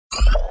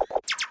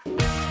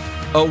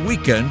A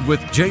Weekend with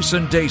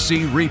Jason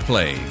Dacey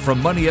replay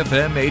from Money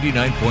FM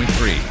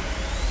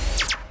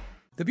 89.3.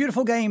 The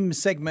beautiful game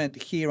segment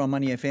here on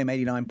Money FM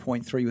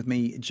 89.3 with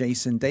me,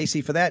 Jason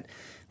Dacey. For that,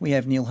 we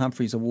have Neil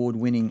Humphreys,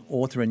 award-winning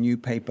author and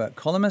newspaper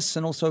columnist,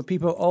 and also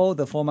Pipo O,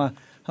 the former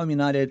Home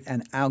United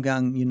and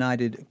Hougang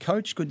United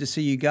coach. Good to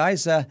see you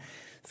guys.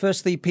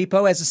 Firstly,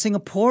 Pipo, as a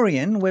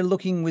Singaporean, we're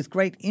looking with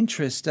great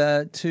interest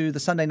to the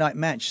Sunday night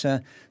match,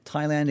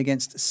 Thailand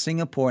against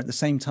Singapore. At the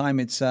same time,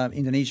 it's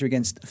Indonesia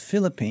against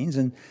Philippines.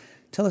 And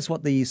tell us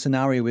what the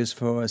scenario is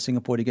for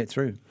Singapore to get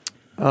through.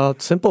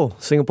 Simple.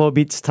 Singapore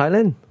beats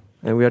Thailand.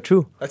 And we are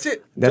through. That's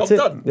it. Job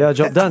done. Yeah,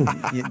 job done.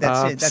 Yeah,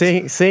 that's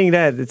it. Saying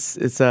that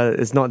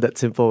it's not that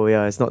simple.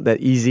 Yeah, it's not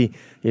that easy.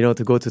 To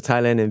go to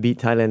Thailand and beat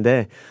Thailand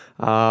there.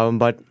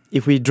 But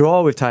if we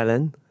draw with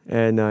Thailand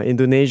and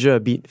Indonesia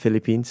beat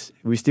Philippines,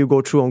 we still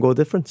go through on goal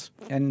difference.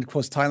 And of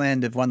course,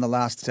 Thailand have won the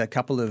last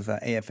couple of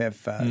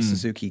AFF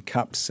Suzuki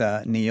Cups.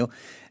 Neil.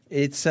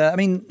 It's,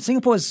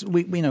 Singapore's,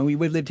 we've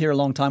lived here a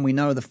long time. We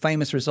know the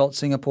famous results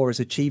Singapore has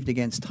achieved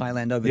against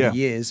Thailand over the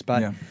years,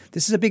 but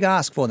this is a big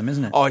ask for them,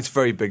 isn't it? Oh, it's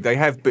very big.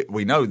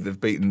 We know they've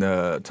beaten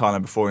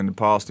Thailand before in the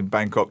past in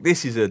Bangkok.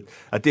 This is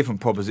a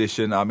different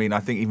proposition. I mean, I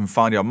think even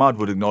Fandi Ahmad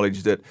would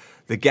acknowledge that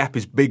the gap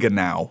is bigger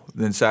now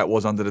than, say, it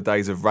was under the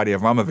days of Radhi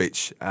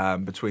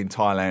Avramovic between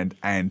Thailand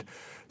and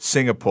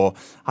Singapore.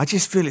 I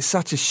just feel it's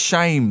such a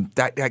shame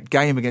that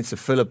game against the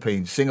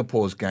Philippines,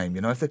 Singapore's game,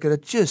 if they could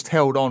have just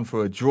held on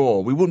for a draw,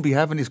 we wouldn't be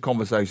having this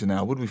conversation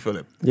now, would we,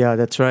 Philippe? Yeah,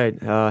 that's right.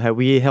 Had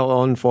we held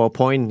on for a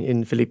point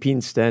in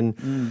Philippines,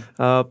 then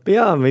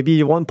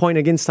maybe 1 point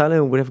against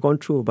Thailand would have gone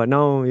through. But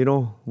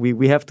now,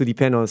 we have to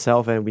depend on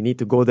ourselves and we need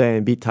to go there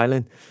and beat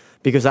Thailand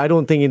because I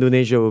don't think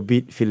Indonesia will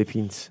beat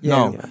Philippines.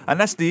 No, and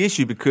that's the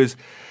issue because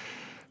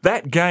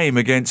that game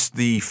against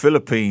the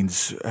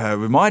Philippines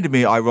reminded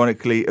me,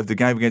 ironically, of the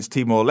game against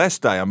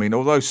Timor-Leste. I mean,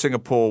 although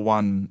Singapore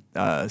won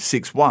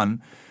 6-1,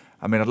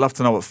 I'd love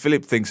to know what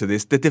Philippe thinks of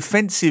this. The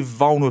defensive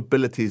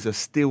vulnerabilities are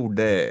still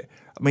there.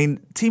 I mean,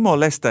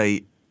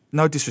 Timor-Leste,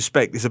 no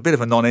disrespect, is a bit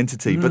of a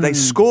non-entity, but they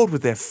scored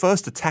with their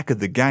first attack of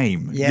the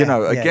game,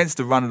 against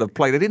the run of the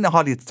play. They didn't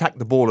hardly attack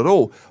the ball at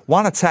all.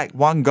 One attack,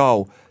 one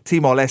goal.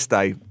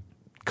 Timor-Leste,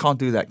 can't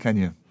do that, can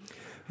you?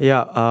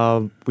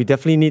 Yeah, we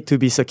definitely need to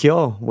be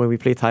secure when we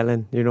play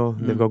Thailand.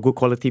 They've got good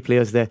quality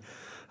players there.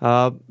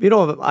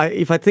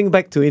 If I think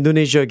back to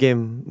Indonesia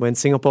game, when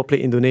Singapore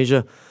played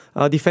Indonesia,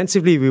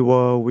 defensively,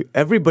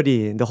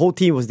 everybody, the whole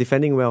team was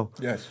defending well.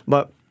 Yes.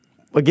 But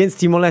against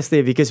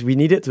Timor-Leste, because we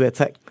needed to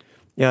attack,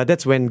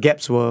 that's when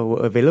gaps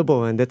were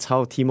available, and that's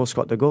how Timor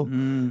scored the goal.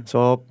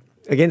 So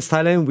against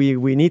Thailand,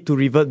 we need to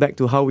revert back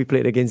to how we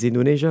played against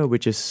Indonesia,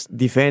 which is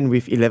defend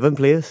with 11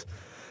 players.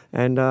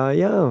 And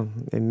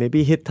and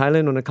maybe hit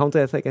Thailand on a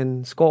counter-attack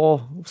and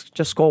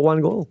just score one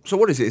goal. So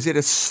what is it? Is it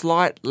a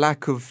slight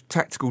lack of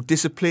tactical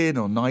discipline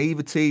or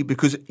naivety?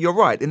 Because you're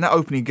right, in that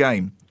opening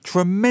game,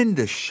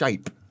 tremendous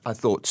shape, I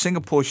thought.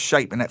 Singapore's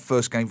shape in that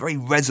first game, very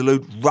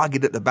resolute,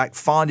 rugged at the back,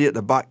 Fandi at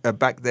the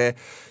back there.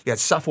 You had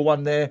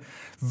Safawan there,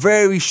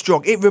 very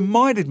strong. It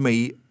reminded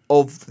me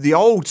of the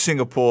old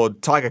Singapore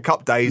Tiger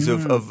Cup days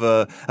of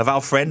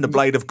our friend, the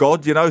Blade of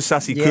God,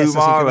 Sasi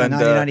Kumar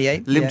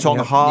and Lim Tong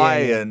Hai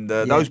and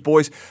those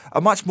boys.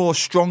 A much more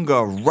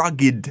stronger,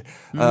 rugged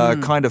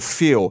kind of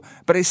feel.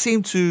 But it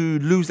seemed to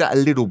lose that a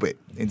little bit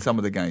in some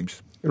of the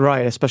games.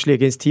 Right, especially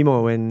against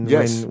Timor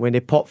when they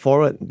popped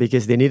forward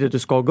because they needed to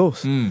score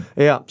goals.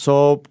 Yeah,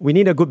 so we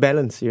need a good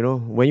balance,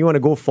 When you want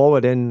to go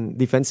forward and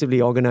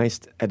defensively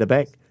organised at the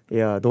back,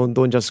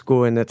 don't just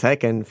go and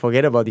attack and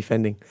forget about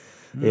defending.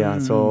 Yeah,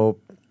 so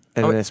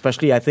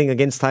especially I think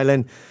against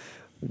Thailand,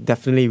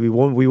 definitely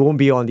we won't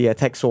be on the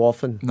attack so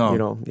often.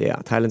 No.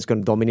 Thailand's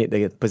going to dominate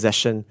the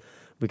possession.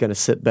 We're going to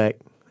sit back.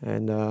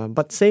 And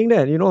but saying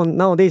that,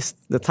 nowadays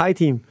the Thai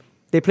team,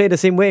 they play the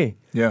same way.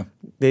 Yeah,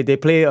 they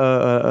play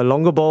a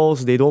longer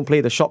balls. They don't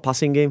play the short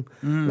passing game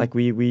like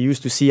we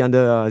used to see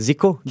under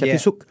Zico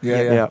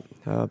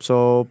Chatisuk.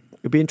 So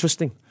it'll be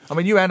interesting. I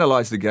mean, you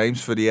analyse the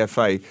games for the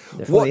FA.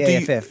 For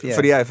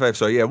the AFF.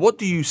 So what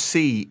do you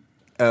see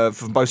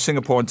from both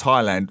Singapore and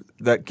Thailand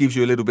that gives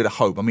you a little bit of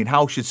hope? I mean,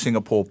 how should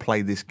Singapore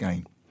play this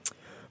game?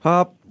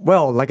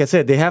 Well, like I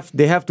said, they have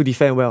to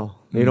defend well.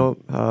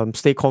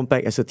 Stay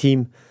compact as a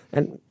team.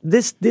 And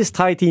this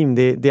Thai team,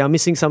 they are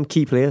missing some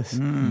key players.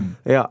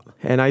 Yeah,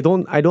 and I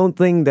don't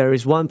think there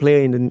is one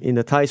player in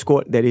the Thai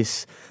squad that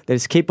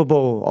is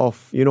capable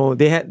of.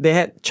 They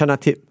had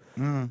Chanatip.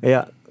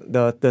 Yeah.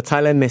 The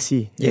Thailand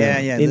Messi.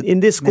 In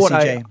this squad,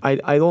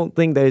 I don't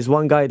think there is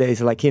one guy that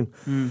is like him.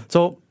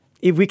 So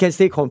if we can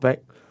stay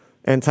compact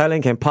and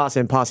Thailand can pass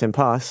and pass and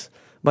pass,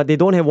 but they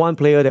don't have one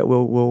player that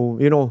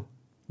will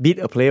beat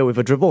a player with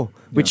a dribble,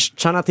 which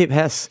Chanatip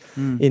has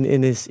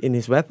in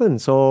his weapon.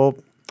 So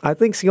I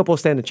think Singapore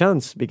stand a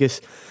chance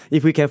because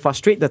if we can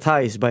frustrate the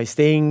Thais by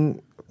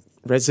staying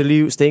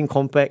resolute, staying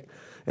compact,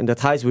 and the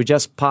Thais will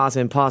just pass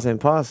and pass and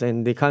pass,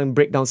 and they can't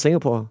break down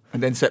Singapore.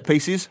 And then set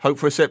pieces. Hope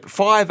for a set.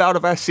 5 out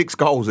of our 6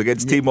 goals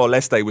against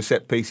Timor-Leste were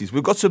set pieces.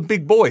 We've got some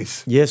big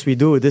boys. Yes, we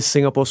do. This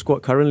Singapore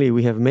squad currently,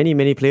 we have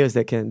many players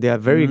that they are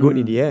very good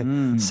in the air.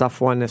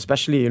 Safwan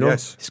especially,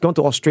 Yes. he's gone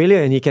to Australia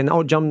and he can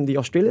outjump the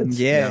Australians.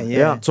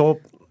 Yeah. So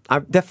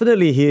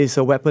definitely he is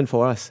a weapon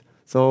for us.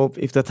 So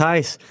if the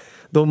Thais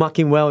don't mark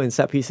him well in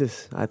set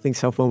pieces, I think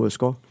Safwan will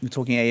score. We're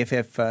talking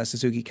AFF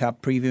Suzuki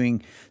Cup,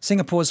 previewing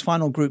Singapore's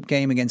final group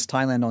game against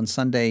Thailand on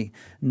Sunday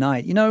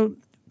night.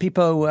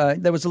 People,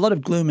 there was a lot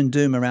of gloom and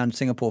doom around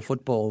Singapore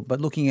football,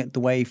 but looking at the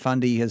way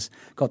Fundy has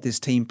got this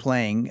team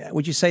playing,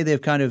 would you say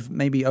they've kind of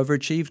maybe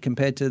overachieved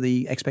compared to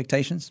the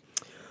expectations?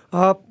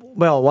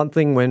 Well, one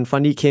thing, when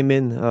Fundy came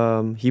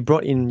in, he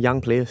brought in young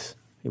players.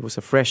 It was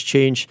a fresh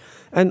change,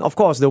 and of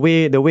course the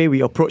way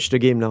we approach the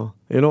game now,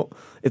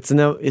 it's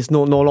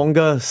no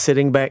longer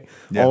sitting back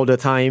all the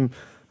time,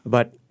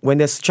 but when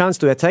there's a chance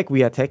to attack,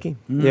 we are attacking.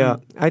 Yeah,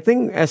 I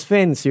think as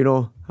fans,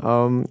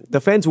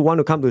 the fans who want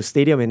to come to the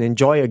stadium and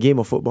enjoy a game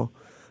of football,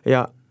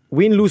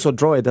 win, lose or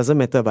draw, it doesn't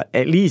matter, but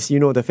at least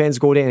the fans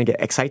go there and get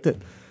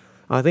excited.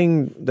 I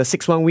think the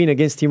 6-1 win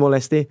against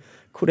Timor-Leste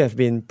could have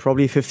been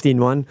probably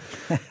 15-1.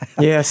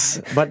 Yes,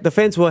 but the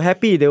fans were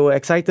happy. They were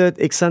excited.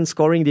 Iksan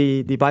scoring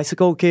the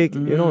bicycle kick.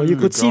 You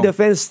could see the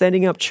fans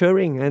standing up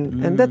cheering,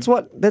 and that's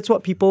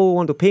what people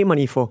want to pay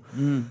money for.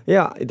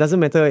 Yeah, it doesn't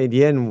matter in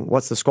the end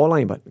what's the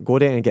scoreline, but go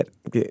there and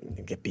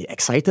be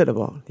excited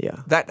about. Yeah,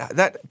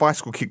 that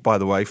bicycle kick, by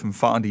the way, from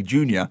Fandi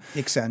Jr.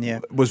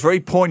 Iksan, was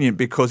very poignant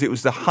because it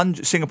was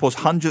Singapore's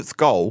 100th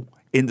goal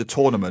in the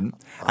tournament,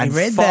 and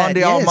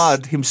Fandi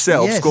Ahmad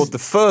himself scored the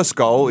first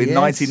goal in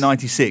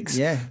 1996.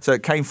 So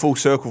it came full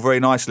circle very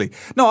nicely.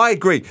 No, I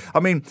agree. I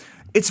mean,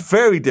 it's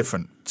very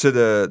different to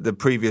the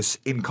previous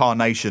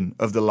incarnation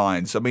of the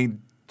Lions. I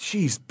mean,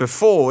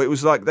 before it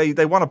was like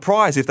they won a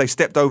prize if they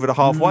stepped over the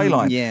halfway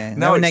line.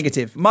 Now it's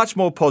negative. Much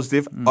more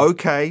positive.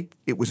 Okay,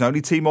 it was only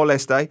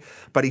Timor-Leste,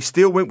 but he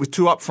still went with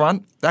 2 up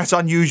front. That's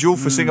unusual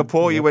for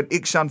Singapore. You went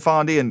Iksan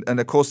Fandi and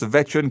of course the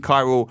veteran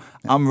Khairul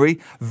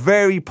Amri.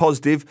 Very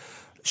positive.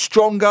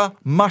 Stronger,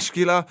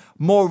 muscular,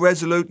 more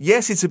resolute.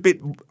 Yes, it's a bit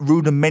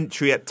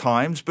rudimentary at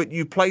times, but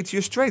you play to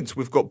your strengths.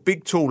 We've got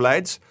big, tall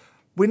lads.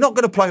 We're not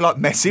going to play like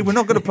Messi. We're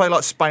not going to play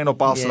like Spain or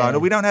Barcelona.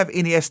 We don't have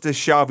Iniesta,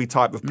 Xavi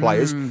type of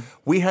players.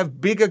 We have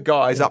bigger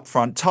guys up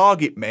front,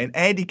 target men,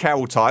 Andy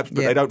Carroll types,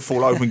 but they don't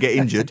fall over and get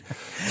injured.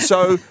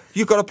 So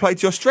you've got to play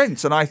to your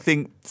strengths. And I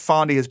think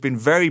Fandi has been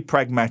very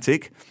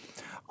pragmatic.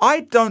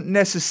 I don't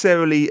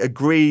necessarily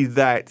agree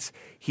that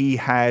he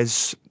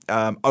has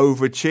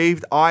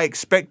overachieved. I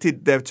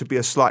expected there to be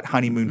a slight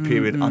honeymoon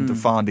period under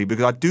Fandi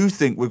because I do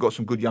think we've got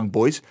some good young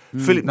boys.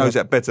 Philippe knows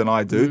that better than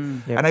I do.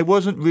 And they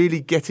wasn't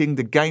really getting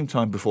the game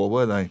time before,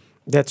 were they?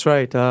 That's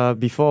right.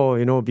 Before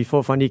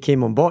Fandi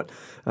came on board,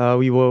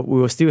 we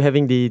were still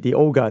having the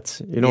old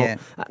guards.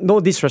 No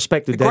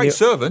disrespect to Daniel. Great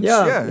servants.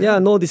 Yeah.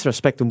 No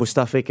disrespect to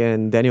Mustafiq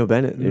and Daniel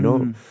Bennett.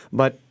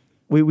 But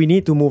we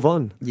need to move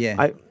on.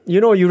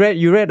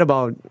 You read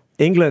about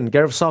England,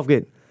 Gareth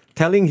Southgate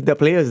telling the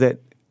players that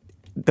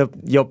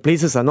your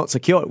places are not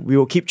secure. We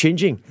will keep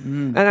changing,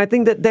 and I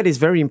think that is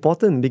very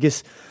important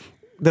because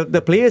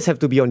the players have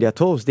to be on their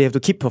toes. They have to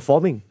keep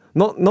performing,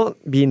 not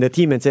be in the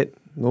team and say,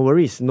 no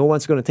worries, no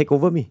one's going to take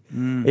over me.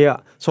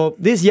 So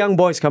these young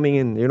boys coming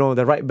in,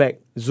 the right back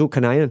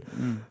Zulkarnain.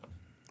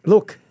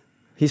 Look,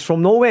 he's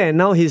from nowhere and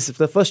now he's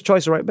the first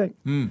choice right back.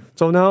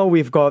 So now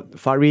we've got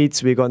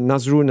Farid, we've got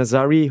Nazrul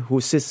Nazari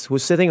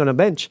who's sitting on a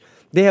bench.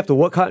 They have to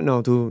work hard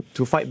now to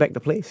fight back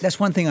the place. That's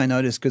one thing I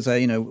noticed because,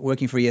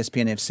 working for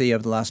ESPN FC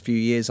over the last few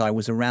years, I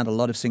was around a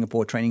lot of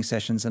Singapore training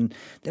sessions and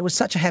there was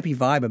such a happy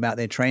vibe about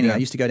their training. I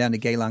used to go down to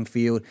Geylang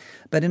Field.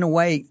 But in a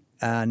way,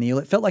 Neil,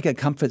 it felt like a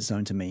comfort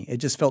zone to me. It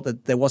just felt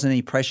that there wasn't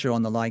any pressure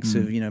on the likes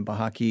of,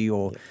 Bahaki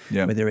or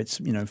whether it's,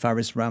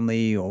 Faris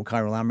Ramli or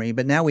Khairul Amri.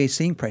 But now we're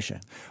seeing pressure.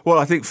 Well,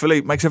 I think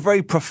Philippe makes a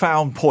very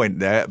profound point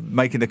there,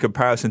 making a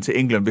comparison to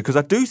England, because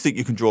I do think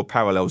you can draw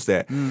parallels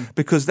there.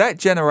 Because that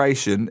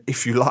generation,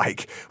 if you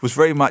like, was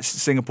very much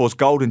Singapore's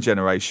golden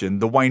generation,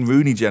 the Wayne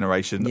Rooney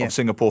generation of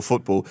Singapore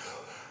football.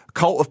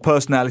 Cult of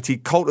personality,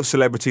 cult of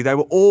celebrity. They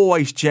were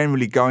always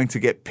generally going to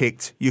get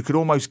picked. You could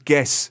almost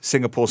guess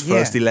Singapore's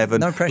first 11.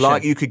 No pressure.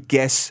 Like you could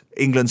guess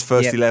England's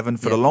first 11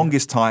 for the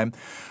longest time.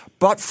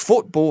 But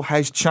football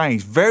has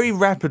changed very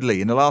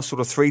rapidly in the last sort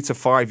of 3 to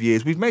 5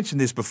 years. We've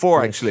mentioned this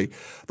before, actually.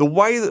 The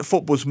way that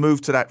football's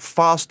moved to that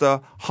faster,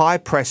 high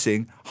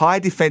pressing, high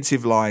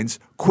defensive lines,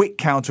 quick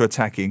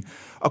counter-attacking.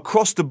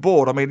 Across the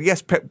board, I mean,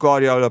 yes, Pep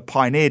Guardiola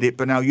pioneered it,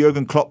 but now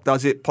Jurgen Klopp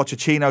does it,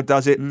 Pochettino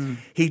does it.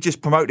 He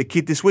just promoted a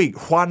kid this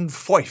week, Juan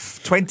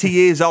Foyth, 20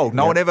 years old.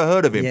 No one ever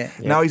heard of him.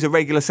 Now he's a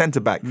regular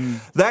centre-back.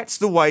 That's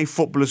the way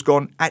football has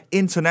gone at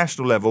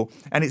international level,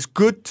 and it's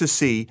good to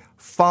see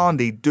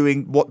Fandi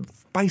doing what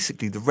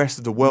basically the rest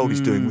of the world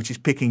is doing, which is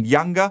picking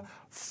younger,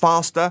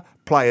 faster,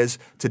 players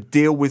to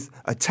deal with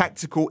a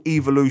tactical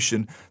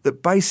evolution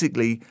that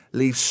basically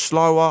leaves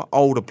slower,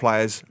 older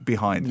players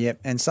behind. Yep,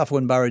 and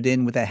Safwan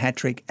Baradin with a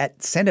hat-trick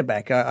at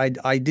centre-back.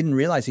 I didn't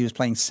realise he was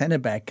playing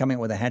centre-back, coming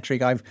up with a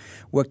hat-trick. I've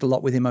worked a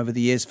lot with him over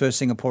the years.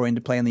 First Singaporean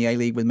to play in the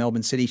A-League with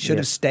Melbourne City. Should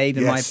have stayed,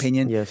 in my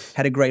opinion. Yes.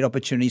 Had a great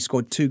opportunity.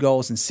 Scored 2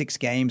 goals in 6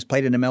 games.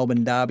 Played in a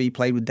Melbourne derby.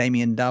 Played with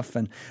Damien Duff,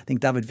 and I think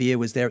David Villa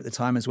was there at the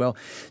time as well.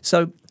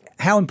 So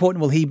how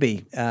important will he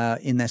be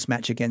in this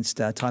match against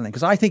Thailand?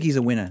 Because I think he's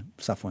a winner,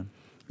 Safwan.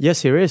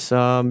 Yes, he is.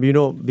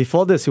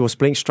 Before this, he was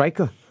playing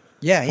striker.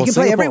 Yeah, he for can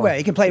play Singapore. everywhere.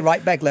 He can play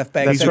right back, left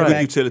back, He's a centre good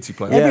back. utility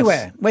player.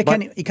 Everywhere. Yes,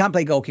 but He can't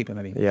play goalkeeper,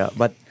 maybe. Yeah,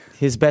 but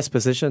his best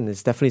position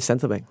is definitely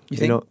centre back. You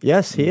think?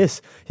 Yes, he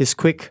is. He's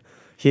quick.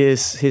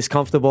 He's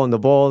comfortable on the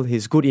ball.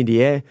 He's good in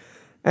the air.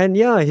 And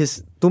yeah,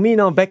 to me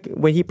now, back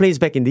when he plays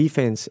back in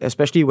defense,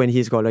 especially when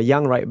he's got a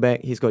young right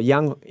back, he's got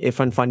young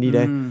Irfan Fandi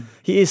there.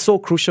 He is so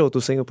crucial to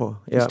Singapore.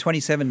 Yeah. He's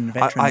 27,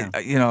 veteran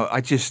now.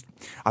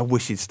 I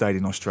wish he'd stayed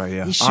in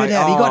Australia. He should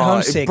have. He got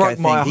homesick. It broke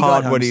my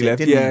heart when he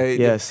left.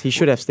 Yes, he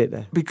should have stayed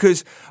there.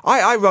 Because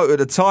I wrote at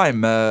the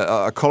time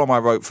a column I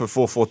wrote for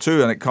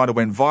 442, and it kind of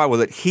went viral,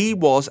 that he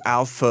was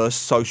our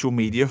first social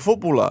media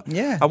footballer.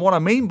 Yeah. And what I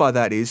mean by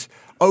that is,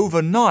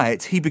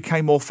 overnight, he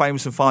became more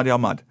famous than Fandi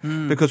Ahmad.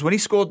 Because when he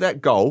scored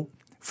that goal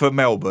for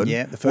Melbourne,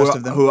 the first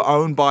of them, who are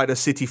owned by the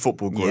City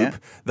Football Group,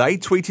 they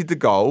tweeted the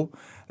goal.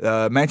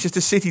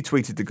 Manchester City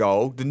tweeted the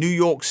goal. The New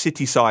York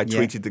City side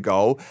tweeted the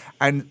goal.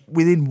 And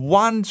within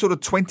one sort of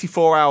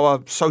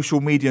 24-hour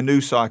social media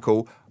news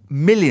cycle,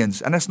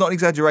 millions, and that's not an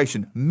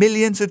exaggeration,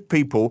 millions of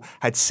people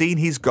had seen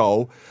his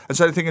goal and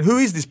started thinking, who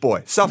is this boy?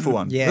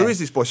 Safwan. Who is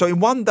this boy? So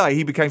in one day,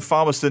 he became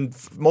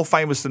more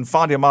famous than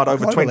Fandi Ahmad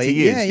over globally. 20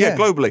 years.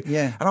 Globally.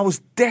 Yeah. And I was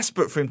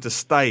desperate for him to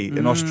stay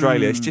in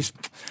Australia. It's just,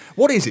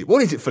 what is it?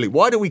 What is it, Philippe?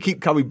 Why do we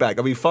keep coming back?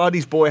 I mean,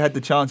 Fandi's boy had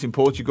the chance in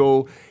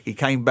Portugal. He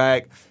came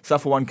back.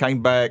 Safwan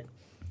came back.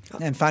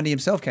 And Fandi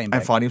himself came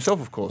back. And Fandi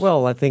himself, of course.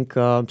 Well, I think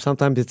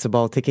sometimes it's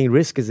about taking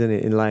risks, isn't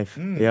it, in life?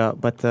 Yeah,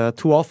 but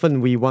too often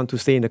we want to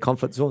stay in the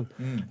comfort zone.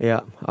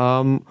 Yeah,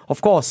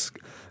 of course,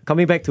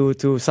 coming back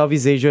to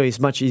Southeast Asia is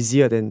much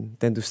easier than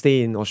to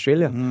stay in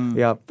Australia.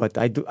 Yeah, but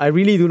I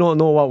really do not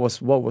know what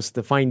was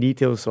the fine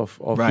details of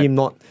him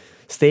not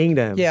staying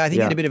there. Yeah, I think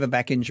he had a bit of a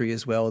back injury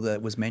as well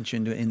that was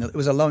mentioned. It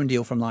was a loan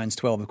deal from Lions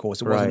 12, of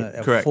course. It wasn't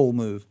a full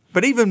move.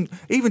 But even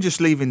just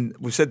leaving,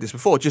 we've said this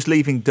before, just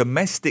leaving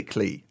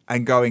domestically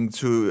and going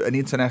to an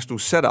international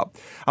setup.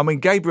 I mean,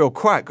 Gabriel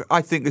Quack,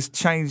 I think, has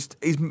changed.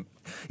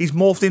 He's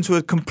morphed into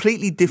a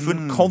completely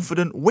different,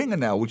 confident winger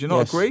now. Would you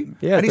not agree?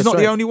 Yeah, and he's not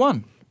the only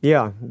one.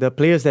 Yeah, the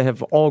players that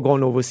have all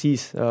gone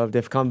overseas,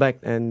 they've come back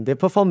and they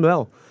performed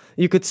well.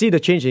 You could see the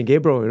change in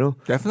Gabriel,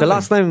 Definitely.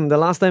 The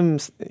last time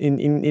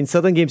in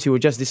certain games he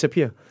would just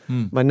disappear.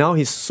 But now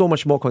he's so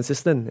much more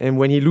consistent. And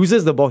when he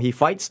loses the ball, he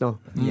fights now.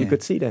 You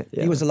could see that.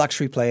 Yeah. He was a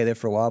luxury player there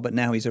for a while, but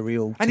now he's a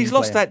real And he's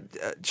lost that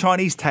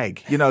Chinese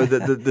tag,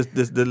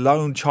 the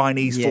lone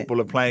Chinese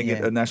footballer playing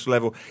at a national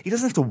level. He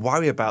doesn't have to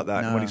worry about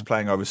that when he's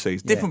playing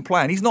overseas. Different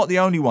player. And he's not the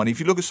only one. If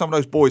you look at some of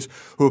those boys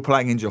who are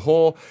playing in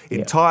Johor,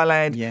 in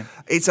Thailand,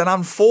 it's an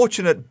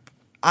unfortunate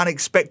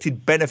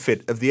unexpected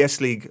benefit of the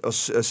S-League or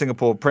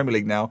Singapore Premier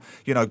League now,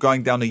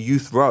 going down the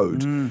youth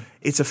road.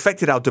 It's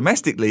affected our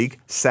domestic league,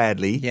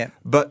 sadly,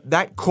 but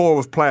that core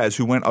of players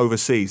who went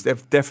overseas,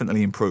 they've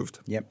definitely improved.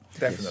 Yep.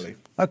 Definitely.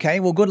 Okay,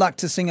 well, good luck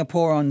to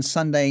Singapore on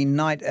Sunday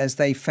night as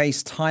they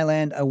face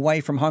Thailand away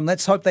from home.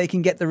 Let's hope they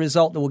can get the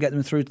result that will get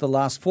them through to the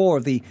last 4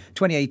 of the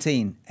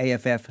 2018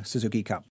 AFF Suzuki Cup.